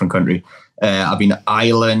counts as a different country. I've been to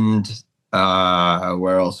Ireland.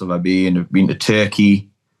 Where else have I been? I've been to Turkey,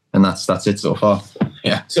 and that's it so far.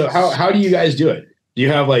 Yeah. So how do you guys do it? Do you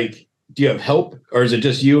have help, or is it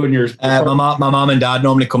just you and your? My mom and dad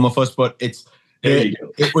normally come with us, but it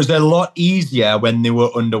was a lot easier when they were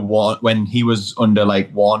under one, when he was under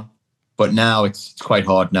like one, but now it's quite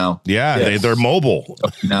hard now. Yeah, yes. They're mobile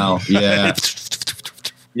now. Yeah.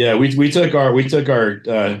 Yeah, we took our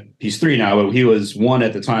he's 3 now, but he was 1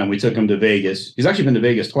 at the time. We took him to Vegas. He's actually been to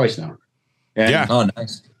Vegas twice now. And, yeah. Oh,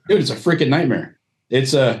 nice. Dude, it's a freaking nightmare.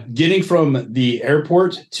 It's getting from the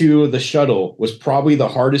airport to the shuttle was probably the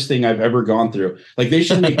hardest thing I've ever gone through. Like, they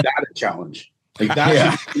should make that a challenge. Like,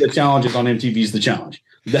 that should be the challenges on MTV's The Challenge.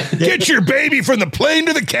 Get your baby from the plane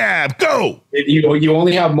to the cab. Go. You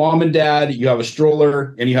only have mom and dad. You have a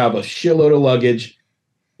stroller, and you have a shitload of luggage.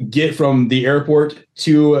 Get from the airport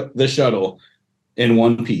to the shuttle in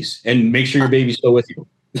one piece, and make sure your baby's still with you.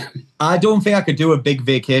 I don't think I could do a big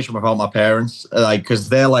vacation without my parents, like, because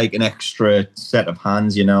they're like an extra set of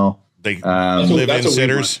hands, you know. They live-in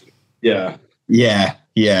sitters. Yeah.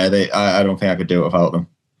 I don't think I could do it without them.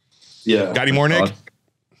 Yeah. Got any more, Nick?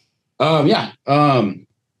 Yeah.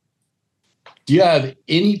 Do you have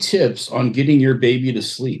any tips on getting your baby to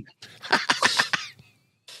sleep?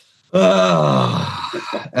 I'm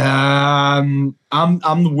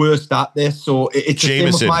the worst at this, so it's the same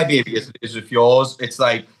with my baby as with yours. It's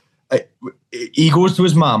like he goes to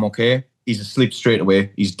his mom, okay, he's asleep straight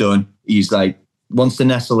away, he's done. He's like wants to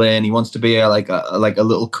nestle in, he wants to be like a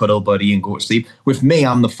little cuddle buddy and go to sleep. With me,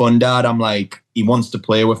 I'm the fun dad. I'm like, he wants to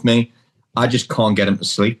play with me. I just can't get him to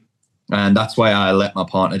sleep, and that's why I let my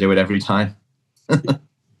partner do it every time.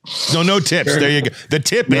 No tips. There you go. The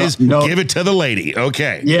tip is give it to the lady.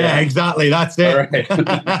 Okay. Yeah, exactly. That's it. All right.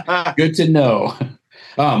 Good to know.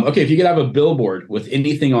 Okay, if you could have a billboard with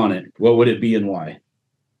anything on it, what would it be and why?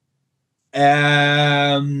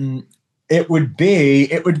 It would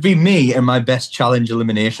be me in my best challenge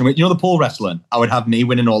elimination. You know, the pole wrestling. I would have me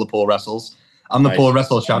winning all the pole wrestles. I'm the pole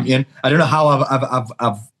wrestle champion. I don't know how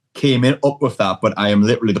I've came up with that, but I am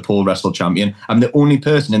literally the pole wrestle champion. I'm the only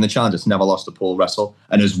person in the challenge that's never lost a pole wrestle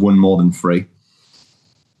and has won more than 3.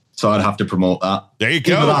 So I'd have to promote that. There you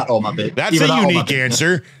go. That's a unique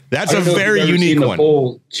answer. That's a very unique one. The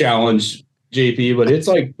pole challenge, JP, but it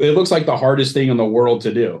looks like the hardest thing in the world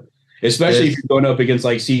to do, especially if you're going up against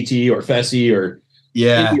like CT or Fessy or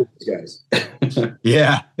any of these guys.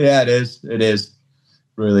 Yeah, it is. It is.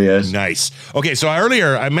 Really is. Nice. Okay, so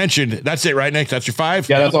earlier I mentioned, that's it, right, Nick? That's your 5?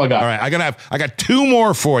 Yeah, that's all I got. All right, I got 2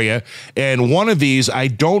 more for you, and one of these I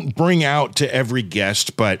don't bring out to every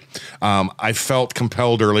guest, but I felt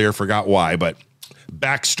compelled earlier, forgot why, but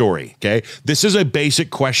backstory, okay? This is a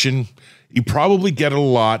basic question. You probably get it a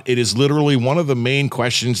lot. It is literally one of the main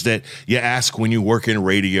questions that you ask when you work in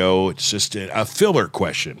radio. It's just a filler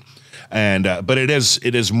question, and but it is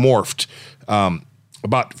morphed.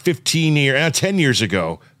 About 10 years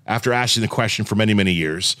ago, after asking the question for many, many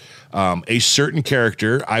years, a certain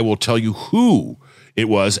character, I will tell you who it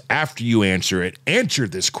was after you answered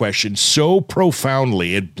this question so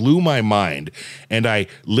profoundly, it blew my mind. And it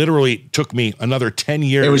took me another 10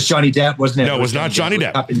 years. It was Johnny Depp, wasn't it? No, it was not Johnny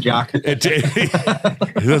Depp. Captain Jack.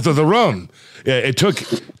 The rum. It took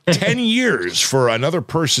 10 years for another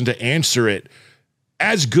person to answer it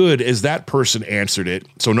as good as that person answered it.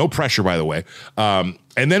 So no pressure, by the way. And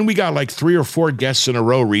then we got like 3 or 4 guests in a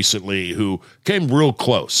row recently who came real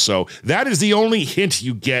close. So that is the only hint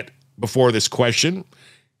you get before this question.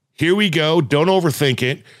 Here we go. Don't overthink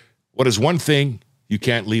it. What is one thing you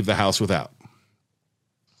can't leave the house without?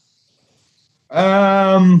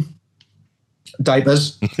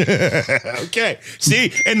 Diapers. Okay.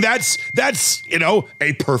 See, and that's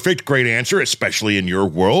a perfect, great answer, especially in your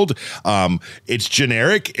world. It's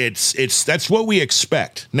generic. That's what we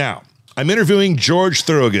expect. Now, I'm interviewing George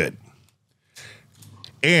Thorogood,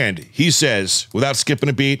 and he says, without skipping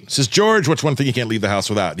a beat, says, George, what's one thing you can't leave the house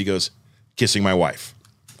without? And he goes, kissing my wife.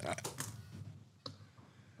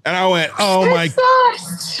 And I went, oh my,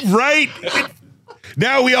 right?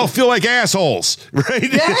 Now we all feel like assholes,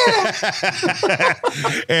 right? Yeah.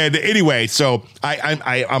 And anyway, so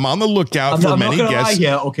I'm on the lookout for many guests.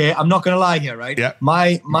 I'm not gonna lie here, right? Yeah.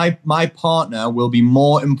 My partner will be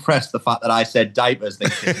more impressed the fact that I said diapers than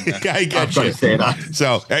kissing her. I get I've got you. to say that.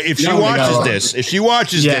 So if she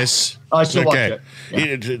watches this, I still watch it.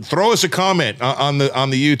 Yeah. Throw us a comment on the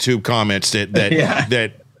YouTube comments that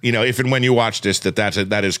that if and when you watch this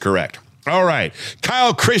that is correct. All right.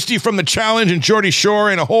 Kyle Christie from The Challenge and Geordie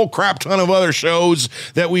Shore and a whole crap ton of other shows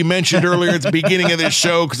that we mentioned earlier at the beginning of this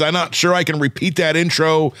show, because I'm not sure I can repeat that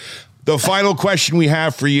intro. The final question we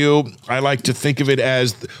have for you, I like to think of it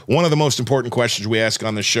as one of the most important questions we ask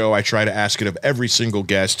on the show. I try to ask it of every single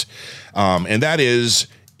guest. And that is,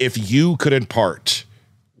 if you could impart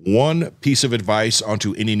one piece of advice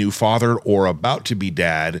onto any new father or about to be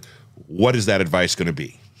dad, what is that advice going to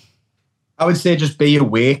be? I would say just be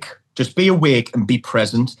awake. Just be awake and be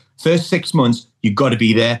present. First 6 months, you got to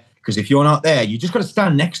be there, because if you're not there, you just got to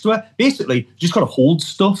stand next to her. Basically, you just got to hold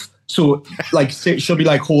stuff. So, like, she'll be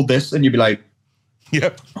like, hold this, and you'll be like,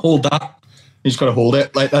 yep, hold that. You just got to hold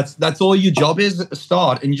it. Like, that's all your job is at the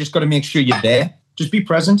start, and you just got to make sure you're there. Just be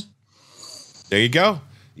present. There you go.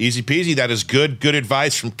 Easy peasy. That is good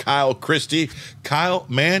advice from Kyle Christie. Kyle,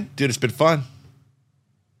 man, dude, it's been fun.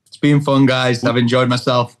 It's been fun, guys. I've enjoyed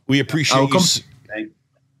myself. We appreciate you.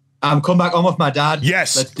 Come back on with my dad.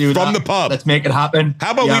 Yes, let's do from that. the pub. Let's make it happen.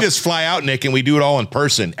 How about we just fly out, Nick, and we do it all in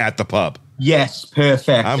person at the pub? Yes,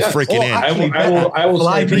 perfect. I'm freaking in. I will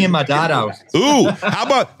fly me and my dad out. Ooh, how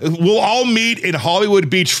about we'll all meet in Hollywood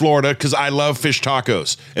Beach, Florida, because I love fish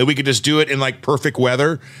tacos, and we could just do it in like perfect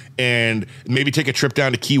weather, and maybe take a trip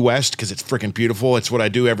down to Key West because it's freaking beautiful. It's what I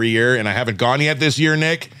do every year, and I haven't gone yet this year,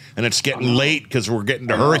 Nick. And it's getting late because we're getting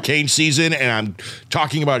to hurricane season, and I'm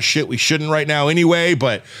talking about shit we shouldn't right now anyway.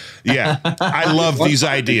 But yeah, I love these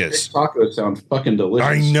ideas. Tacos sound fucking delicious.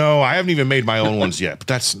 I know. I haven't even made my own ones yet, but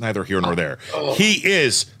that's neither here nor there. He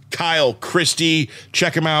is Kyle Christie.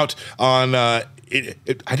 Check him out on. I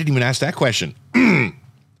didn't even ask that question.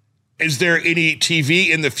 Is there any TV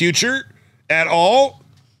in the future at all?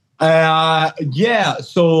 Yeah,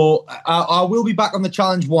 so I will be back on the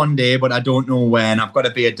challenge one day, but I don't know when. I've got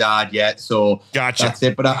to be a dad yet, so gotcha. That's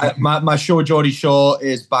it. But my show, Geordie Shore,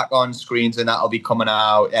 is back on screens, and that'll be coming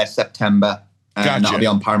out September, and that'll be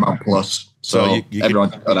on Paramount Plus. So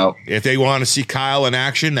everyone check that out. If they want to see Kyle in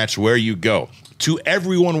action, that's where you go. To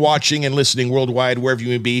everyone watching and listening worldwide, wherever you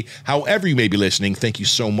may be, however you may be listening, thank you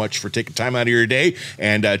so much for taking time out of your day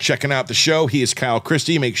and checking out the show. He is Kyle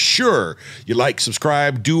Christie. Make sure you like,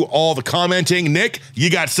 subscribe, do all the commenting. Nick, you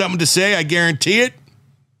got something to say, I guarantee it.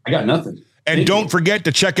 I got nothing. And don't forget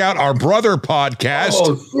to check out our brother podcast.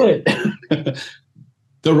 Oh, shit.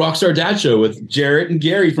 The Rockstar Dad Show with Jarrett and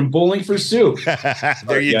Gary from Bowling for Soup.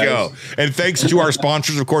 There you go. And thanks to our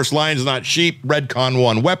sponsors, of course, Lions Not Sheep, Redcon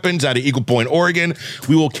One Weapons out of Eagle Point, Oregon.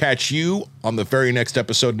 We will catch you on the very next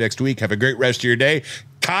episode next week. Have a great rest of your day.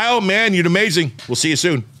 Kyle, man, you're amazing. We'll see you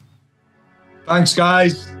soon. Thanks,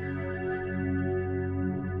 guys.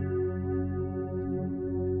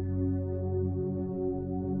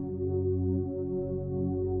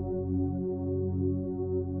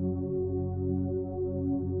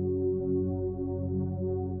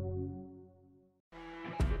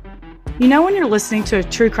 You know when you're listening to a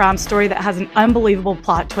true crime story that has an unbelievable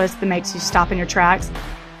plot twist that makes you stop in your tracks?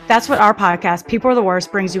 That's what our podcast, People Are the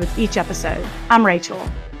Worst, brings you with each episode. I'm Rachel.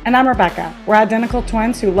 And I'm Rebecca. We're identical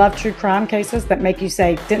twins who love true crime cases that make you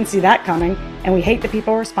say, didn't see that coming, and we hate the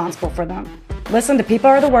people responsible for them. Listen to People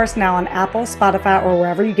Are the Worst now on Apple, Spotify, or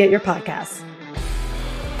wherever you get your podcasts.